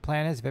is what the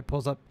plan is. If it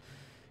pulls up,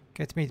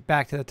 gets me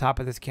back to the top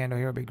of this candle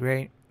here, it'll be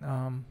great.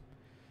 All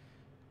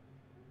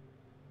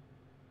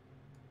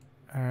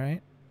right.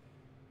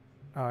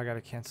 Oh, I got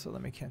to cancel.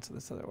 Let me cancel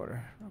this other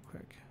order real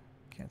quick.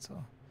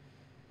 Cancel.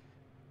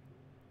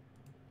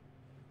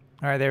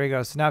 All right, there we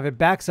go. So now if it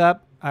backs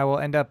up, I will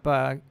end up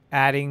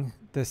adding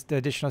the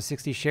additional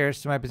 60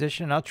 shares to my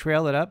position, and I'll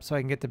trail it up so I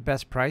can get the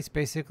best price,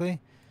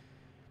 basically.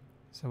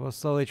 So we'll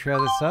slowly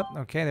trail this up.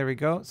 Okay, there we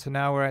go. So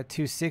now we're at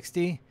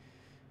 260.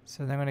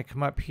 So then I'm going to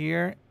come up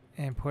here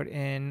and put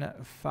in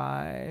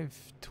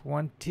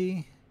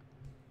 520.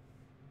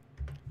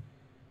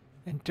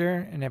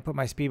 Enter, and then put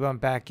my speed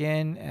bump back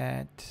in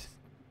at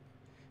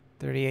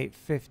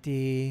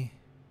 38.52.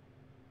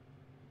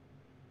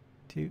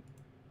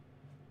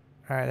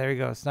 All right, there we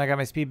go. So now I got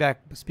my speed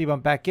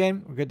bump back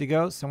in. We're good to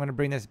go. So I'm going to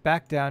bring this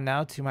back down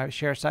now to my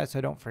share size so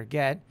I don't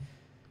forget.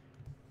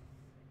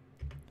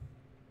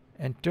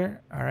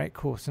 Enter. All right,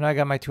 cool. So now I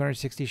got my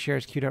 260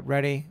 shares queued up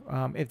ready.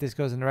 If this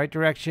goes in the right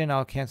direction,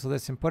 I'll cancel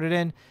this and put it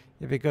in.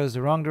 If it goes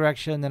the wrong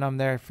direction, then I'm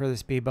there for the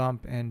speed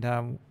bump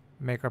and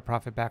make our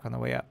profit back on the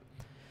way up.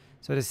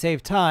 So to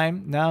save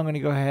time, now I'm going to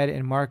go ahead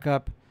and mark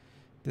up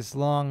this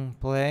long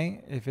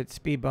play if it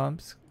speed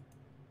bumps.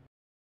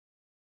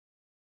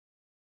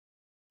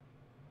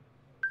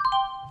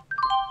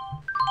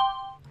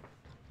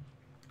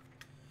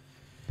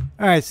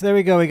 All right, so there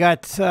we go. We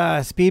got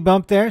speed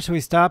bump there. So we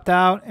stopped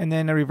out and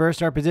then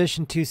reversed our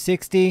position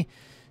 260.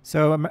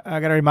 So I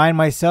got to remind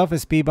myself a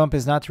speed bump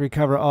is not to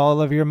recover all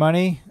of your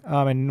money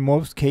in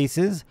most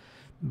cases.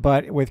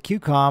 But with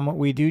QCOM,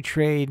 we do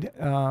trade,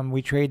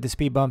 we trade the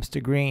speed bumps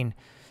to green.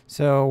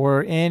 So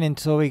we're in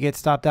until we get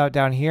stopped out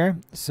down here.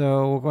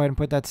 So we'll go ahead and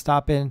put that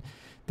stop in.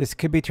 This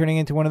could be turning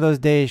into one of those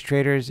days,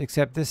 traders,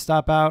 except this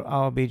stop out,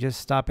 I'll be just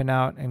stopping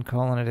out and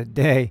calling it a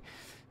day.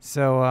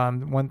 So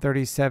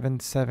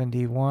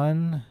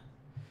 137.71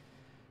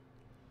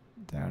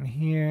 down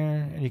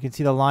here. And you can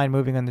see the line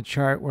moving on the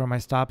chart where my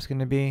stop's going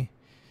to be.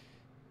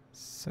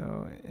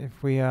 So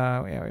if we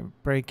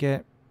break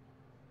it.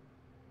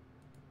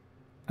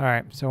 All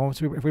right, so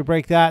if we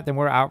break that, then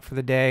we're out for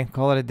the day.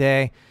 Call it a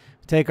day.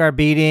 Take our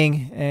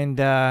beating and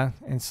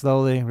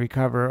slowly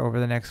recover over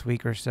the next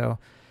week or so.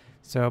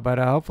 But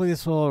hopefully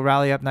this will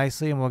rally up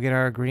nicely and we'll get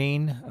our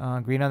green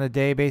on the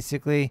day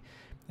basically.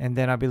 And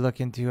then I'll be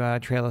looking to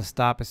trail a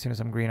stop as soon as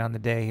I'm green on the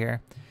day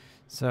here.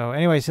 So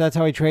anyway, so that's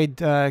how we trade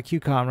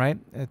QCOM, right?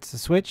 It's a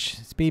switch,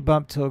 speed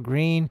bump till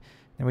green,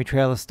 then we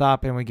trail a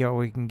stop and we get what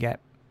we can get.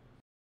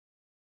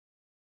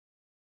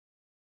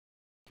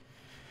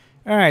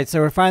 All right, so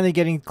we're finally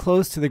getting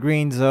close to the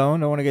green zone.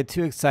 Don't want to get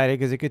too excited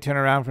because it could turn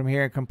around from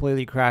here and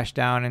completely crash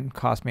down and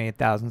cost me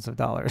thousands of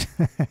dollars.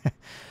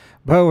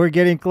 But we're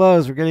getting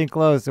close. We're getting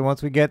close. And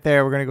once we get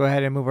there, we're going to go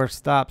ahead and move our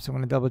stops. I'm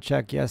going to double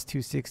check. Yes,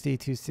 260,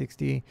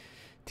 260,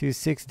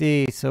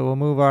 260. So we'll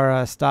move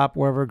our stop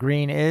wherever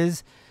green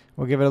is.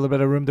 We'll give it a little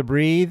bit of room to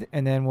breathe,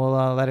 and then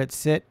we'll let it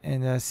sit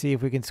and see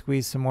if we can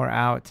squeeze some more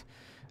out.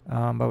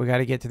 But we got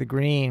to get to the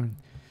green.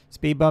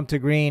 Speed bump to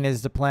green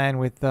is the plan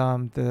with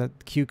the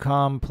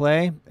QCOM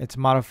play. It's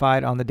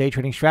modified on the day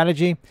trading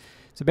strategy.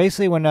 So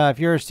basically, when if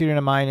you're a student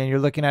of mine and you're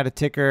looking at a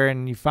ticker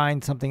and you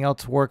find something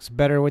else works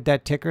better with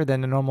that ticker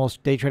than the normal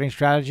day trading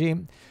strategy,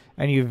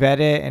 and you vet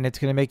it and it's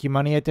going to make you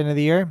money at the end of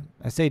the year,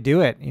 I say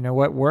do it. You know,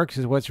 what works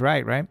is what's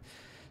right?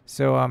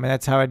 So and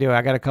that's how I do it.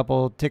 I got a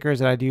couple tickers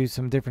that I do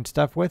some different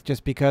stuff with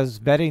just because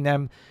vetting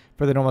them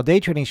for the normal day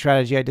trading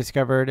strategy, I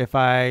discovered if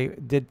I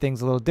did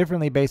things a little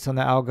differently based on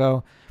the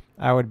algo,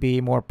 I would be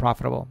more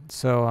profitable.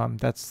 So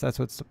that's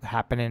what's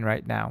happening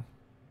right now.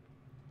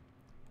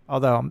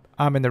 Although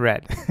I'm in the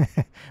red.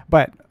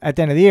 But at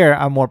the end of the year,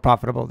 I'm more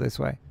profitable this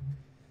way.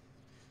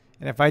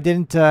 And if I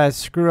didn't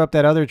screw up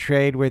that other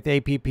trade with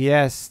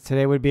APPS,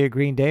 today would be a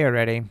green day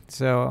already.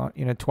 So,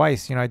 you know,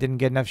 twice, you know, I didn't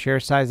get enough share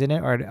size in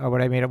it, or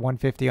what I made at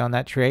 150 on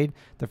that trade,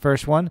 the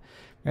first one.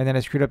 And then I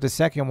screwed up the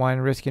second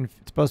one, risking,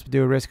 supposed to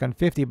do a risk on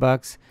 50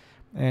 bucks.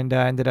 And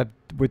ended up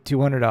with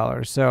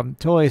 $200. So I'm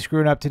totally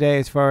screwing up today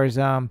as far as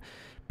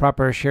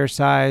proper share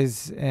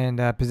size and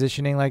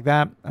positioning like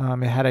that.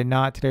 Had I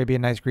not, today would be a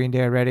nice green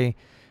day already.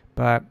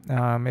 But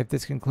if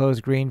this can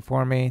close green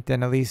for me,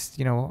 then at least,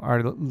 you know,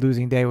 our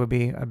losing day would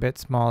be a bit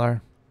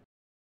smaller.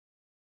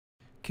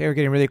 Okay, we're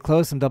getting really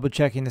close. I'm double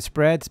checking the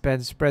spread.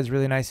 Spread's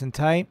really nice and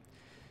tight.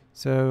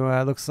 So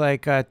it looks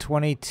like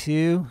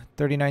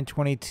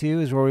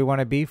 39.22 is where we want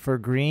to be for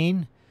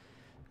green.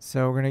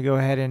 So we're going to go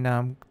ahead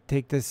and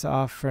take this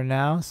off for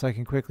now so I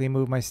can quickly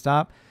move my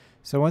stop.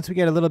 So once we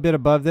get a little bit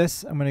above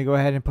this, I'm going to go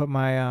ahead and put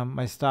my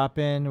my stop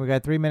in. We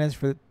got 2 minutes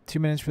for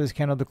this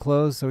candle to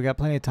close, so we got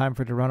plenty of time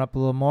for it to run up a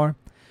little more.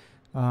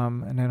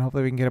 And then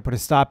hopefully we can put a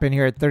stop in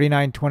here at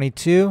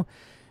 39.22.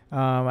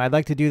 I'd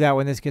like to do that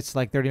when this gets to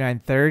like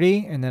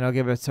 39.30, and then I'll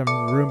give it some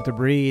room to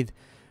breathe.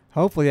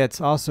 Hopefully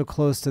that's also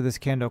close to this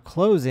candle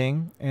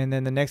closing, and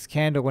then the next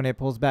candle, when it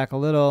pulls back a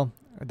little,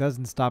 it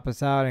doesn't stop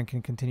us out and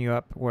can continue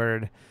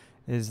upward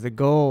is the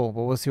goal,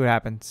 but we'll see what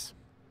happens.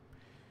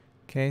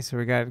 Okay, so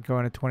we got it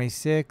going to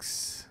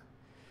 26.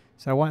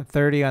 So I want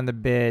 30 on the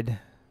bid.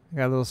 I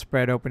got a little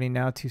spread opening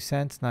now, 2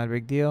 cents, not a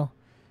big deal.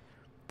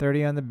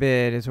 30 on the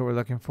bid is what we're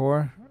looking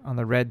for. On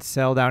the red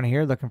sell down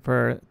here, looking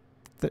for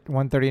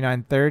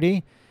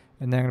 139.30.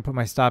 And then I'm going to put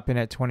my stop in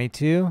at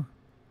 22.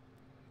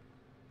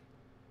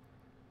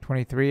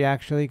 23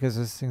 actually, because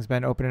this thing's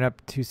been opening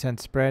up 2 cent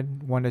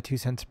spread, 1 to 2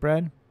 cent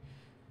spread.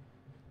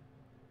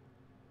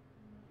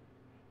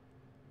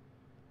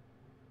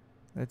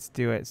 Let's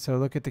do it. So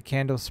look at the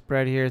candle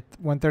spread here,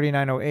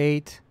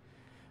 139.08,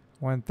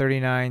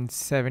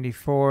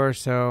 139.74.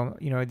 So,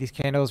 you know, these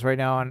candles right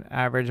now on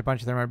average, a bunch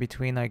of them are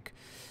between like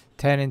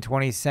 10 and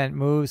 20 cent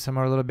moves. Some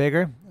are a little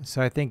bigger.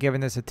 So I think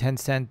giving this a 10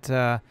 cent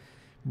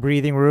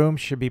breathing room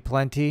should be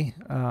plenty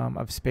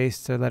of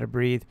space to let it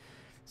breathe.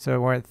 So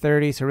we're at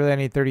 30. So really I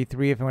need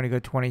 33 if I want to go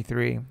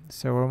 23.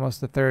 So we're almost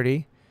to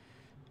 30.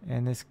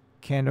 And this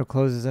candle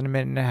closes in a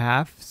minute and a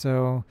half.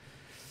 So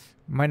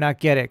might not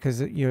get it because,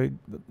 you know,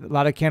 a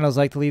lot of candles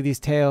like to leave these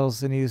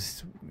tails and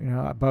these, you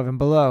know, above and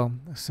below.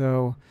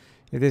 So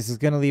if this is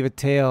going to leave a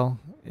tail,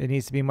 it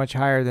needs to be much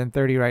higher than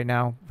 30 right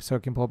now so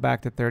it can pull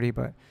back to 30,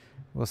 but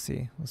we'll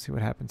see. We'll see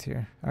what happens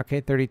here.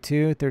 Okay,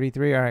 32,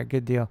 33. All right,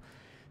 good deal.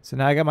 So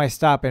now I got my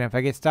stop in. If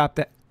I get stopped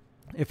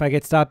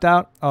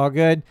out, all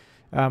good.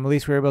 At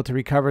least we're able to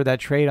recover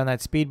that trade on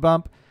that speed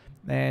bump,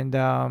 and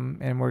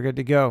we're good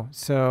to go.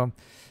 So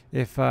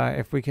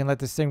if we can let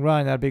this thing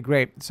run, that'd be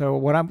great. So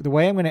the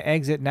way I'm going to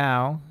exit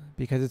now,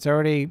 because it's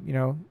already, you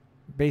know,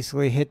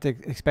 basically hit the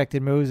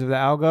expected moves of the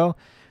algo,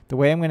 the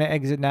way I'm going to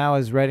exit now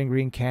is red and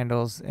green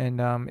candles.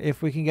 And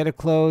if we can get a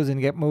close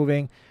and get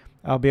moving,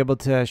 I'll be able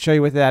to show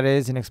you what that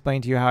is and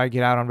explain to you how I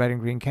get out on red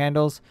and green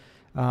candles.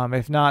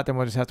 If not, then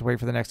we'll just have to wait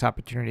for the next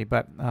opportunity.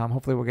 But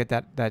hopefully we'll get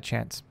that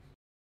chance.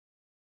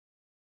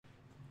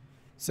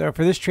 So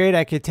for this trade,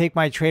 I could take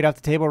my trade off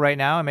the table right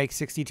now and make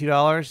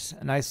 $62,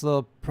 a nice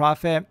little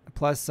profit,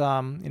 plus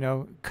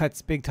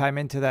cuts big time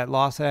into that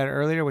loss I had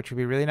earlier, which would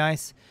be really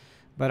nice.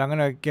 But I'm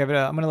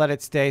gonna let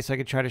it stay so I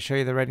can try to show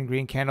you the red and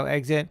green candle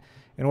exit.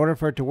 In order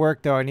for it to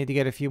work, though, I need to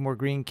get a few more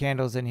green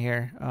candles in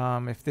here.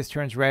 If this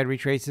turns red,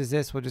 retraces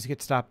this, we'll just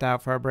get stopped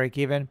out for our break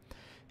even,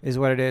 is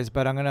what it is.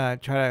 But I'm gonna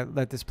try to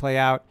let this play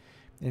out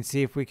and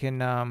see if we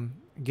can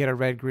get a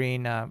red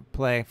green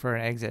play for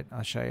an exit.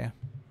 I'll show you.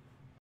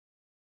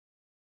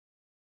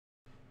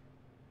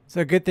 So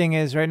a good thing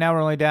is right now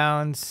we're only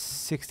down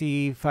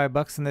 65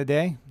 bucks in the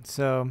day.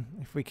 So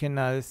if we can,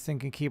 this thing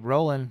can keep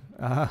rolling,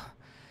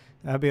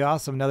 that'd be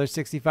awesome. Another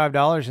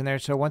 $65 in there.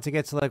 So once it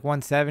gets to like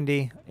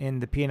 170 in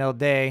the P&L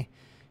day,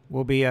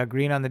 we'll be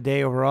green on the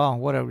day overall.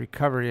 What a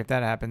recovery if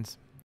that happens.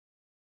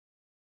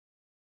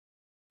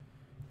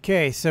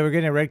 Okay, so we're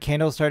getting a red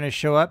candle starting to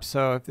show up.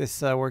 So if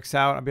this works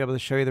out, I'll be able to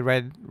show you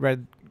the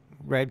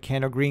red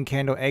candle, green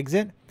candle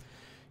exit.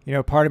 You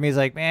know, part of me is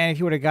like, man, if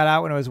you would have got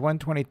out when it was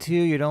 122,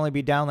 you'd only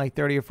be down like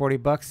 30 or 40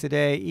 bucks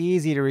today.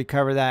 Easy to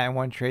recover that in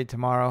one trade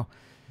tomorrow.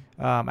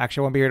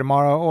 Actually, I won't be here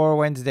tomorrow or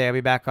Wednesday. I'll be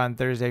back on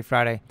Thursday,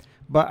 Friday.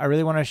 But I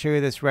really want to show you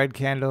this red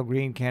candle,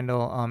 green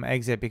candle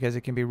exit because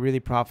it can be really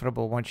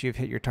profitable once you've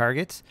hit your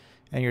targets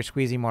and you're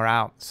squeezing more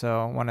out.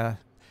 So I want to,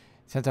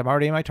 since I'm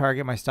already in my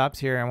target, my stop's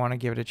here, I want to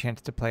give it a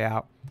chance to play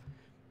out.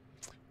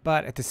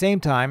 But at the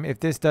same time, if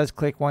this does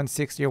click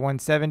 160 or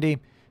 170,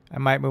 I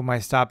might move my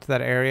stop to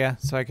that area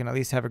so I can at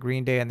least have a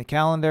green day on the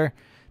calendar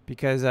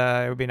because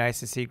it would be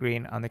nice to see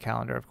green on the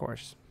calendar, of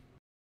course.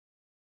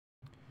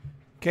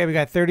 Okay, we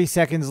got 30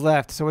 seconds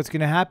left. So what's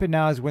going to happen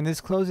now is when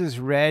this closes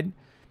red,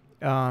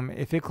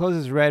 if it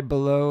closes red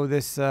below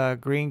this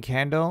green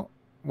candle,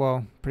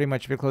 well, pretty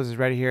much if it closes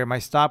red here, my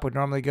stop would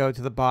normally go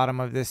to the bottom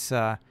of this,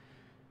 to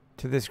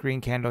this green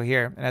candle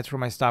here, and that's where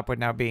my stop would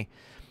now be.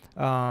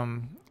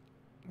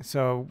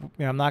 So,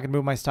 I'm not going to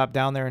move my stop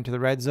down there into the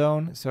red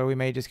zone, so we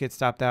may just get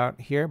stopped out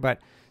here. But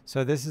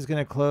so this is going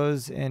to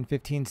close in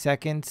 15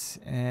 seconds,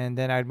 and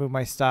then I'd move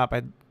my stop.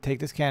 I'd take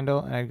this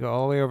candle, and I'd go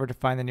all the way over to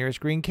find the nearest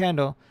green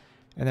candle,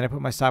 and then I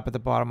put my stop at the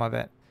bottom of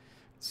it.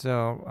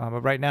 So, but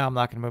right now I'm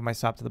not going to move my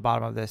stop to the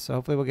bottom of this. So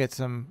hopefully we'll get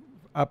some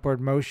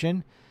upward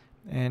motion,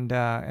 and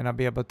I'll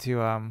be able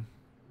to,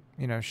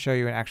 show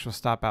you an actual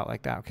stop out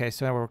like that. Okay,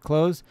 so now we're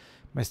closed.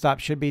 My stop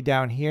should be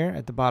down here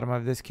at the bottom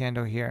of this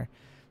candle here.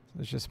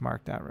 Let's just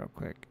mark that real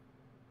quick.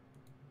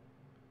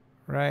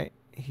 Right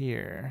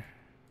here.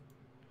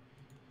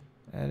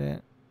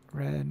 Edit,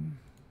 red.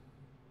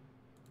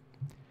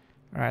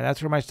 All right,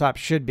 that's where my stop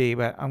should be,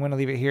 but I'm going to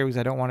leave it here because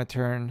I don't want to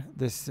turn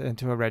this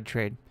into a red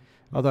trade.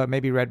 Although it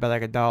may be red by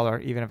like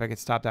 $1, even if I get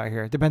stopped out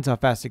here. It depends how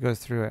fast it goes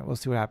through it. We'll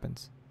see what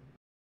happens.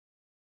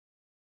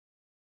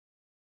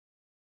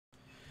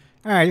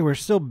 All right, we're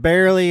still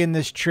barely in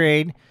this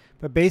trade,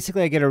 but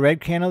basically I get a red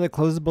candle that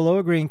closes below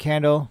a green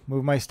candle,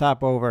 move my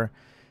stop over.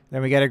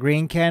 Then we get a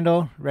green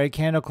candle, red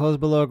candle, close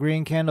below a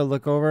green candle,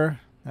 look over,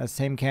 that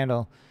same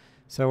candle.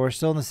 So we're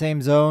still in the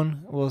same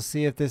zone. We'll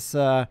see if this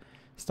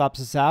stops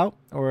us out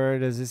or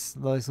does this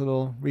nice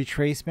little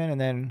retracement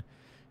and then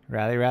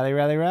rally, rally,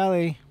 rally,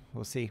 rally.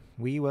 We'll see.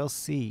 We will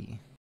see.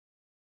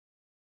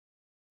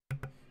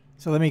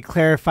 So let me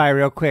clarify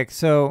real quick.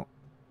 So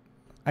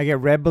I get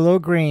red below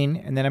green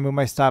and then I move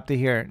my stop to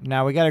here.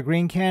 Now we got a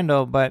green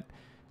candle, but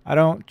I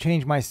don't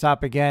change my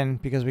stop again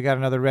because we got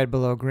another red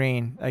below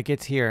green. It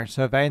gets here.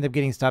 So if I end up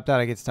getting stopped out,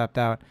 I get stopped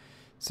out.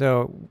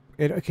 So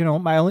it can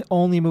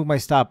only move my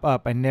stop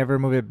up. I never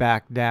move it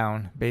back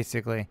down,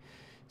 basically.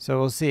 So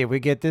we'll see if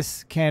we get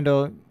this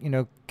candle,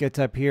 gets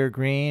up here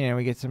green and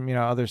we get some,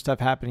 other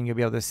stuff happening. You'll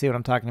be able to see what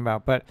I'm talking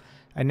about. But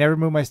I never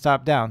move my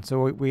stop down.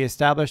 So we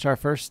established our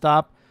first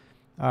stop,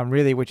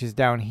 really, which is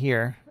down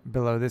here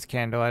below this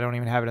candle. I don't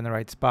even have it in the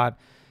right spot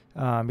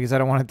because I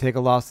don't want to take a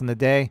loss in the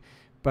day.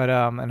 But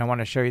and I want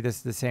to show you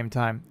this at the same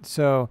time.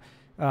 So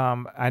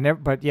so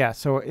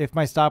if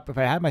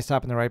I had my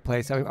stop in the right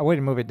place, I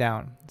wouldn't move it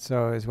down.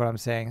 So is what I'm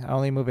saying. I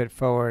only move it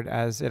forward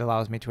as it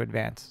allows me to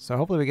advance. So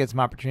hopefully we get some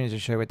opportunities to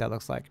show you what that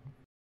looks like.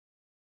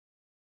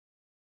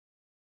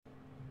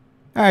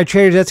 All right,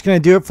 traders, that's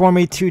going to do it for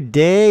me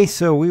today.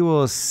 So we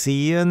will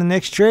see you in the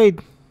next trade.